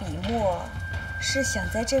要笔墨是想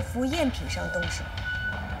在这幅赝品上动手，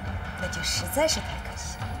那就实在是太可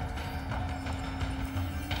惜了。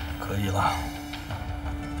可以了。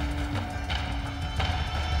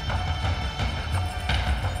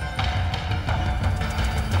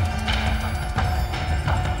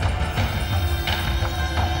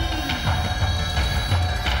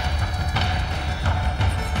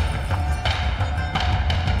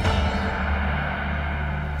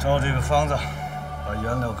照这个方子，把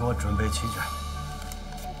原料给我准备齐全。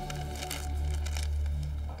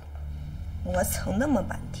磨蹭那么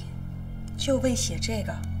半天，就为写这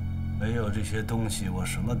个？没有这些东西，我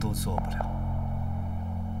什么都做不了。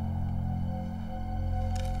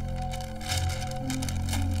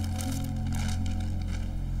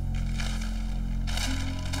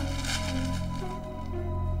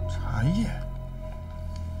茶叶。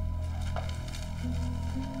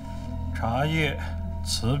 茶叶、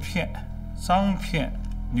瓷片、脏片、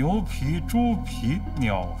牛皮、猪皮、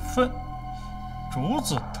鸟粪、竹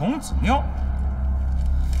子、童子尿，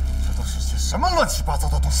这都是些什么乱七八糟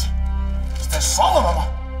的东西？你在耍我们吗？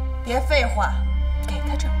别废话，给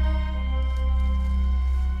他准备。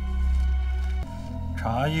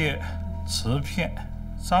茶叶、瓷片、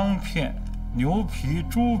脏片、牛皮、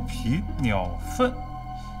猪皮、鸟粪、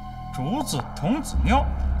竹子、童子尿。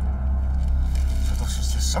 这都是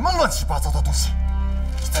些什么乱七八糟的东西？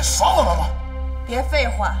你在耍我们吗？别废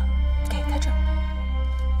话，给他准备。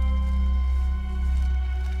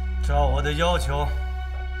照我的要求，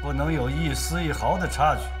不能有一丝一毫的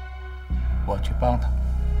差距。我去帮他。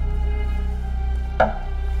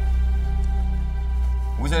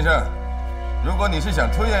吴先生，如果你是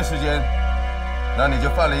想拖延时间，那你就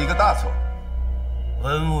犯了一个大错。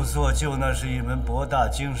文物做旧，那是一门博大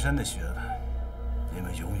精深的学问，你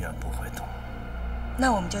们永远不会懂。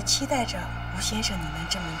 那我们就期待着吴先生你能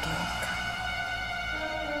证明给我们看。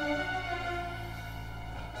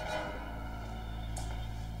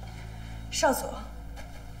少佐，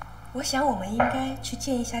我想我们应该去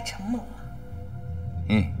见一下陈猛了。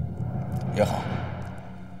也好。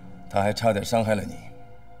他还差点伤害了你，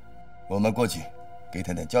我们过去给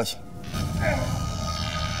他点教训。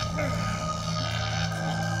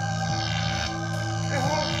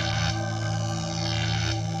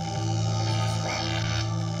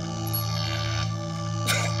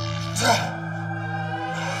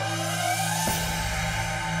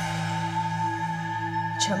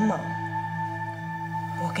 陈猛，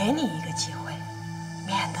我给你一个机会，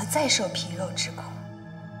免得再受皮肉之苦。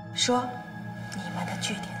说，你们的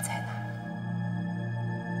据点在哪？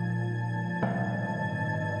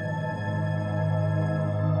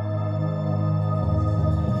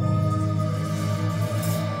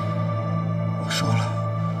我说了，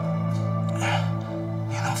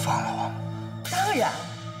你能放了我吗？当然，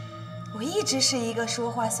我一直是一个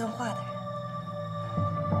说话算话的人。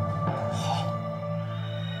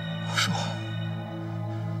 说，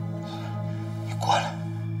你过来，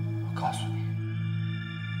我告诉你，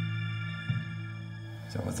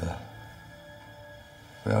小伙子，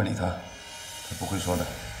不要理他，他不会说的。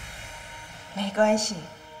没关系，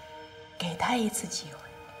给他一次机会。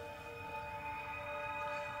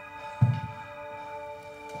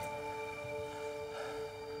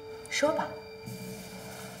说吧。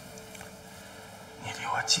你离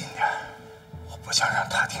我近点，我不想让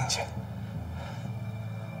他听见。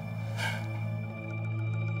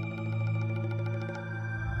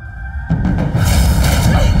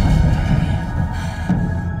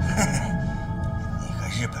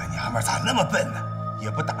 咋那么笨呢？也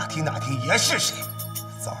不打听打听爷是谁，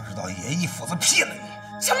早知道爷一斧子劈了你。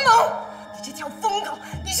陈猛，你这条疯狗，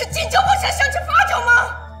你是敬酒不吃想吃罚酒吗？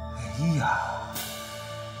哎呀，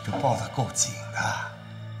这抱得够紧的，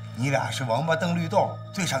你俩是王八瞪绿豆，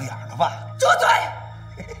对上眼了吧？住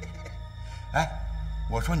嘴！哎，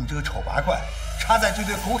我说你这个丑八怪，插在这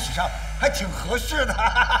堆狗屎上还挺合适的。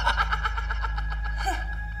哼，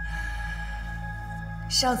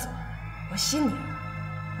少佐，我信你了。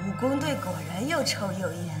 武工队果然又臭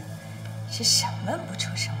又艳，是什么不出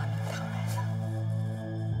什么名堂来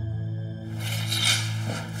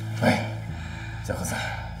了？哎，小伙子，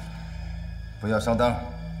不要上当，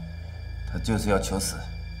他就是要求死。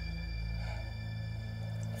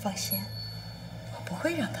放心，我不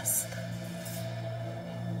会让他死的。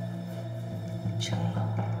陈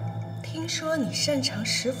猛，听说你擅长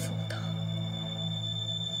使斧头，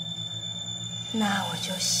那我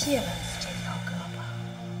就卸了你这条胳膊。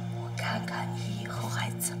 看看你以后还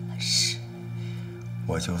怎么使！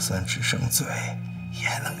我就算只剩嘴，也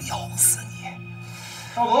能咬死你。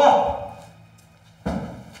少佐，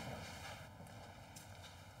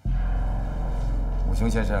武雄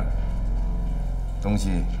先生，东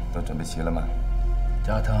西都准备齐了吗？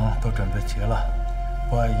家当都准备齐了，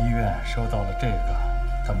博爱医院收到了这个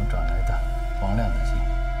他们转来的王亮的信。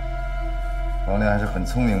王亮还是很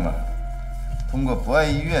聪明嘛，通过博爱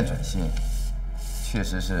医院转信。 确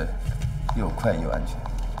实是又快又安全。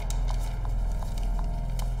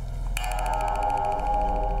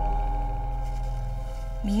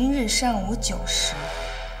明日上午9时，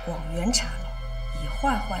广元茶楼以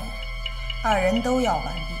画换人，二人都要完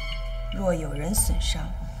毕，若有人损伤，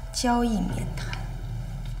交易免谈。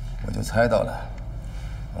我就猜到了，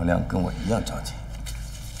王亮跟我一样着急。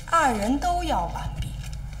二人都要完毕，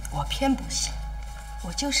我偏不信。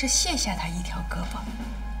我就是卸下他一条胳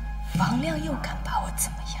膊，王亮又敢把我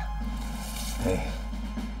怎么样？哎，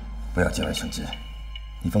不要节外生枝。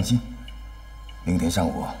你放心，明天上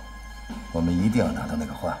午我们一定要拿到那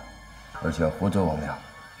个画，而且要活捉王亮。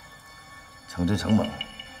惩之成猛，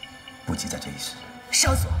不急在这一时。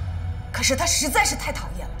少佐，可是他实在是太讨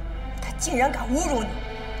厌了，他竟然敢侮辱你，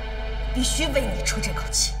必须为你出这口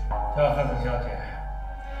气。小黑子小姐，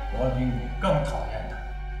我比你更讨厌他。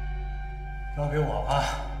交给我吧。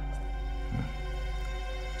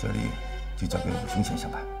这里就交给武雄先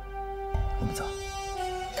生吧。我们走。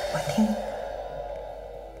我听你。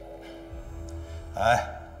哎，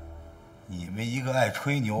你们一个爱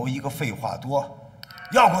吹牛，一个废话多，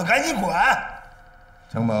要滚赶紧滚！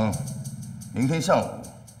程猛，明天上午，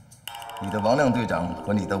你的王亮队长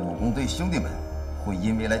和你的武工队兄弟们会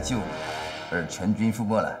因为来救你而全军覆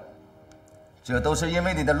没了，这都是因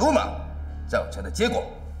为你的鲁莽造成的结果。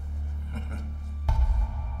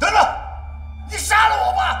等等，你杀了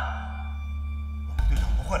我吧！我们队长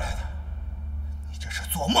不会来的，你这是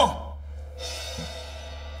做梦。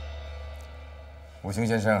武雄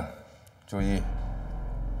先生，注意，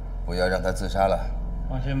不要让他自杀了。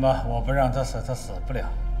放心吧，我不让他死，他死不了。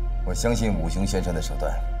我相信武雄先生的手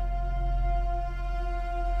段。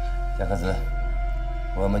夏克子，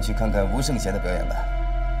我们去看看吴圣贤的表演吧。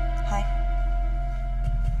嗨，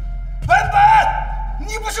本本，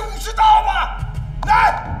你不是武士道吗？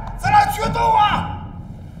来，咱俩决斗啊！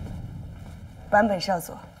坂本少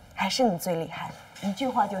佐，还是你最厉害，一句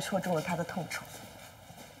话就戳中了他的痛处。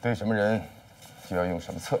对什么人，就要用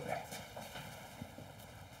什么策略。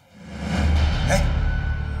哎，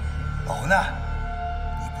老胡呢？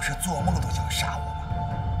你不是做梦都想杀我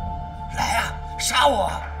吗？来呀，杀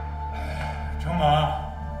我！程猛，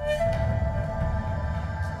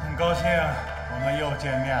很高兴我们又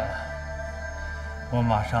见面了。我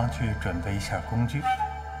马上去准备一下工具，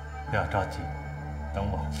不要着急，等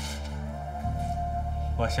我。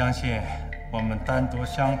我相信我们单独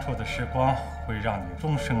相处的时光会让你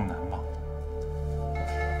终生难忘。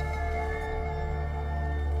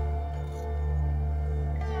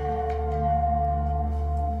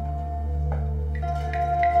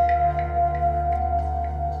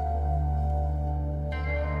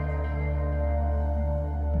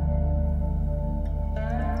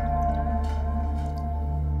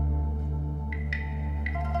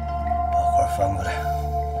翻过来。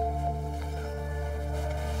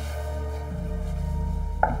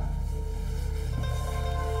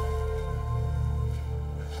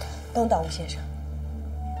东岛吴先生，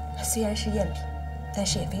虽然是赝品，但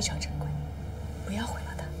是也非常珍贵，不要毁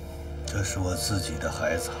了它。这是我自己的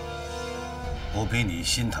孩子，我比你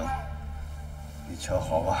心疼。你瞧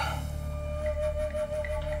好吧。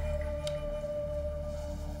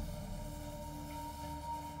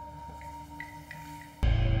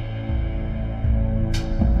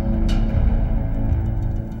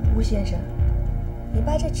吴先生，你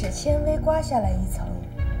把这纸纤维刮下来一层，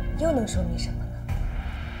又能说明什么呢？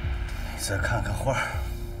你再看看画。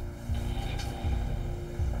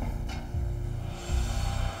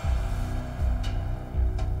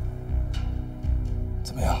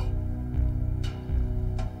怎么样？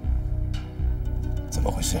怎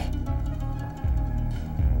么回事？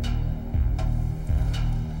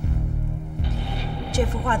这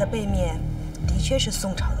幅画的背面的确是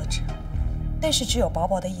宋朝的纸，但是只有薄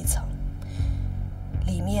薄的一层，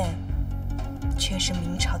里面却是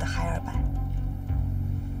明朝的海尔白。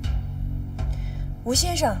吴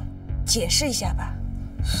先生，解释一下吧。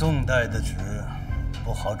宋代的纸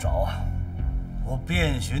不好找啊，我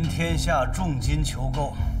遍寻天下，重金求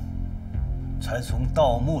购，才从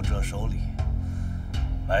盗墓者手里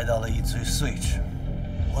买到了一堆碎纸。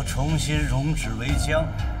我重新熔纸为浆，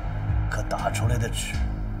可打出来的纸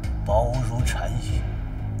薄如蝉翼，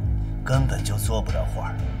根本就做不了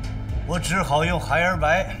画。我只好用海尔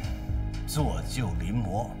白做旧临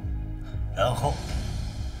摹，然后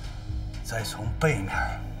再从背面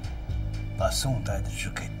把宋代的纸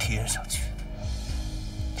给贴上去。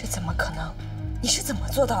这怎么可能？你是怎么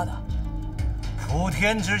做到的？普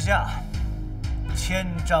天之下，1000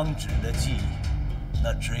张纸的记忆，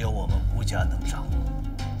那只有我们吴家能掌握，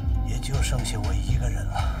也就剩下我一个人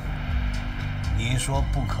了。你说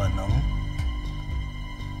不可能，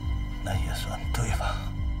那也算对吧？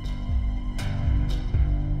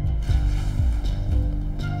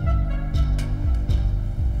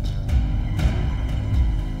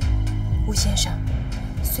吴先生，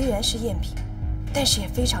虽然是赝品，但是也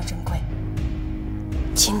非常珍贵。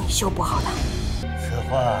请你修补好它。此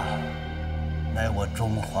话乃我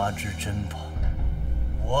中华之珍宝，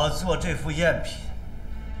我做这副赝品，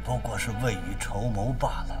不过是未雨绸缪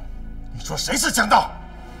罢了。你说谁是强盗？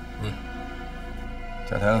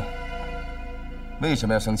小腾，为什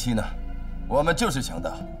么要生气呢？我们就是强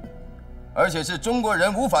盗，而且是中国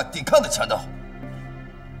人无法抵抗的强盗，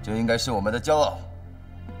这应该是我们的骄傲。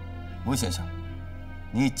吴先生，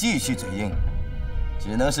你继续嘴硬，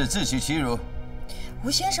只能是自取其辱。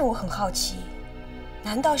吴先生，我很好奇，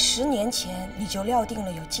难道10年前你就料定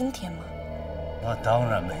了有今天吗？那当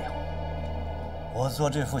然没有。我做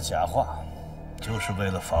这幅假画，就是为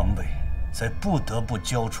了防备在不得不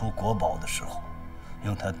交出国宝的时候，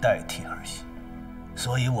用它代替而已。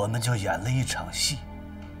所以我们就演了一场戏，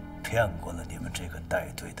骗过了你们这个带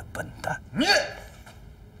队的笨蛋。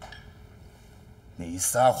你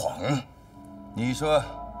撒谎！你说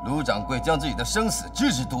卢掌柜将自己的生死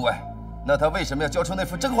置之度外，那他为什么要交出那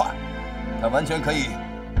幅真画？他完全可以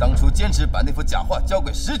当初坚持把那幅假画交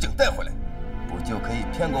给石井带回来，不就可以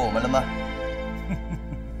骗过我们了吗？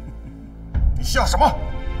你笑什么？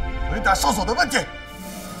回答少佐的问题。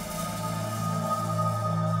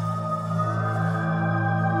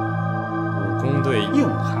武工队硬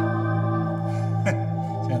汉。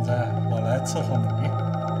现在我来伺候你。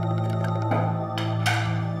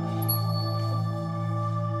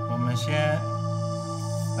我们先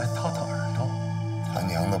来掏掏耳朵。他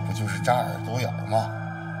娘的，不就是扎耳朵眼吗？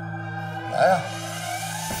来呀，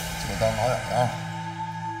就当挠痒痒。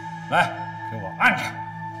来，给我按着。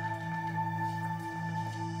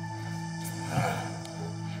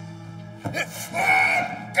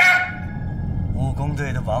武工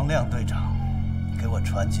队的王亮队长给我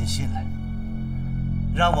传进信来，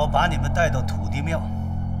让我把你们带到土地庙，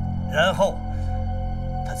然后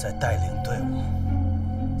他再带领队伍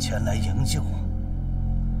前来营救我。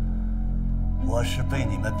我是被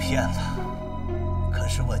你们骗了，可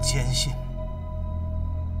是我坚信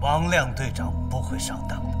王亮队长不会上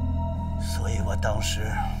当的，所以我当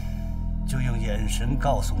时就用眼神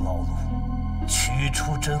告诉老陆，取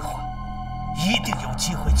出真话，一定有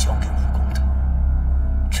机会交给武工的。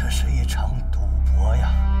这是一场赌博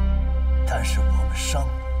呀，但是我们胜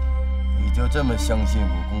了。你就这么相信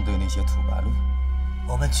武工队那些土八路？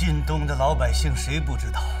我们晋东的老百姓谁不知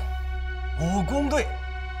道，武工队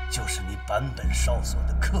就是你坂本少佐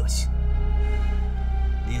的克星。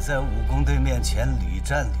你在武工队面前屡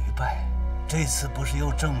战屡败，这次不是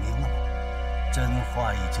又证明了吗？真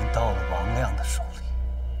话已经到了王亮的手里，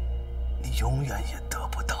你永远也得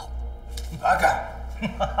不到。八嘎！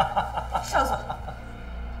少佐，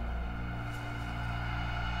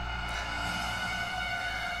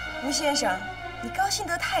吴先生，你高兴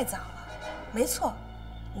得太早了。没错，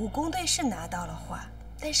武工队是拿到了画，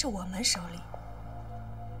但是我们手里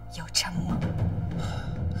有沉默。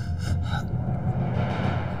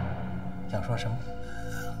想说什么？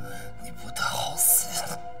你不太好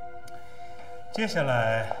死。接下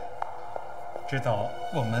来，知道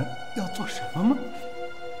我们要做什么吗？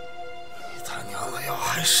你他娘的要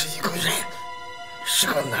还是一个人，是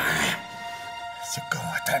个男人，就跟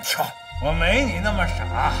我单挑。我没你那么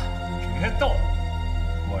傻，决斗，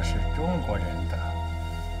我是中国人的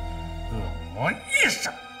恶魔医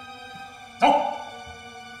生。走。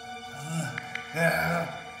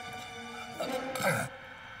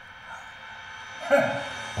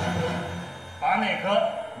把那颗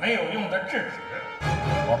没有用的质子，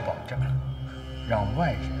我保证让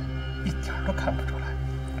外人一点都看不出来，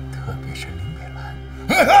特别是林美兰。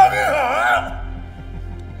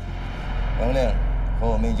王亮和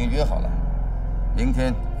我们已经约好了，明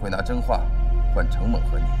天会拿真话换程猛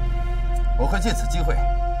和你，我会借此机会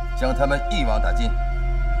将他们一网打尽。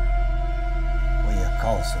我也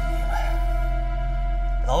告诉你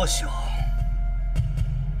们，老朽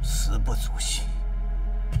死不足惜。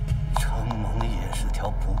程猛也是条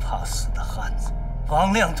不怕死的汉子，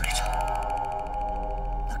王亮队长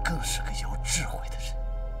那更是个有智慧的人，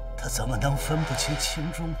他怎么能分不清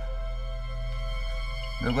轻重呢？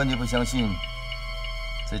如果你不相信，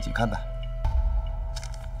自己看吧。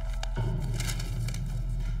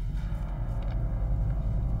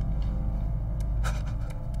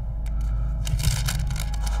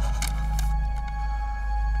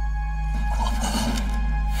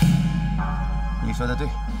你说的对，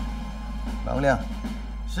王亮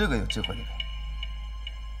是个有智慧的人，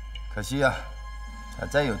可惜啊，他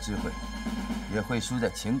再有智慧，也会输在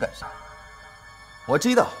情感上。我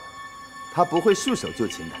知道，他不会束手就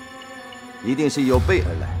擒的，一定是有备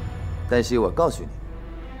而来。但是我告诉你，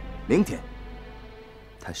明天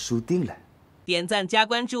他输定了。点赞加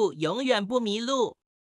关注，永远不迷路。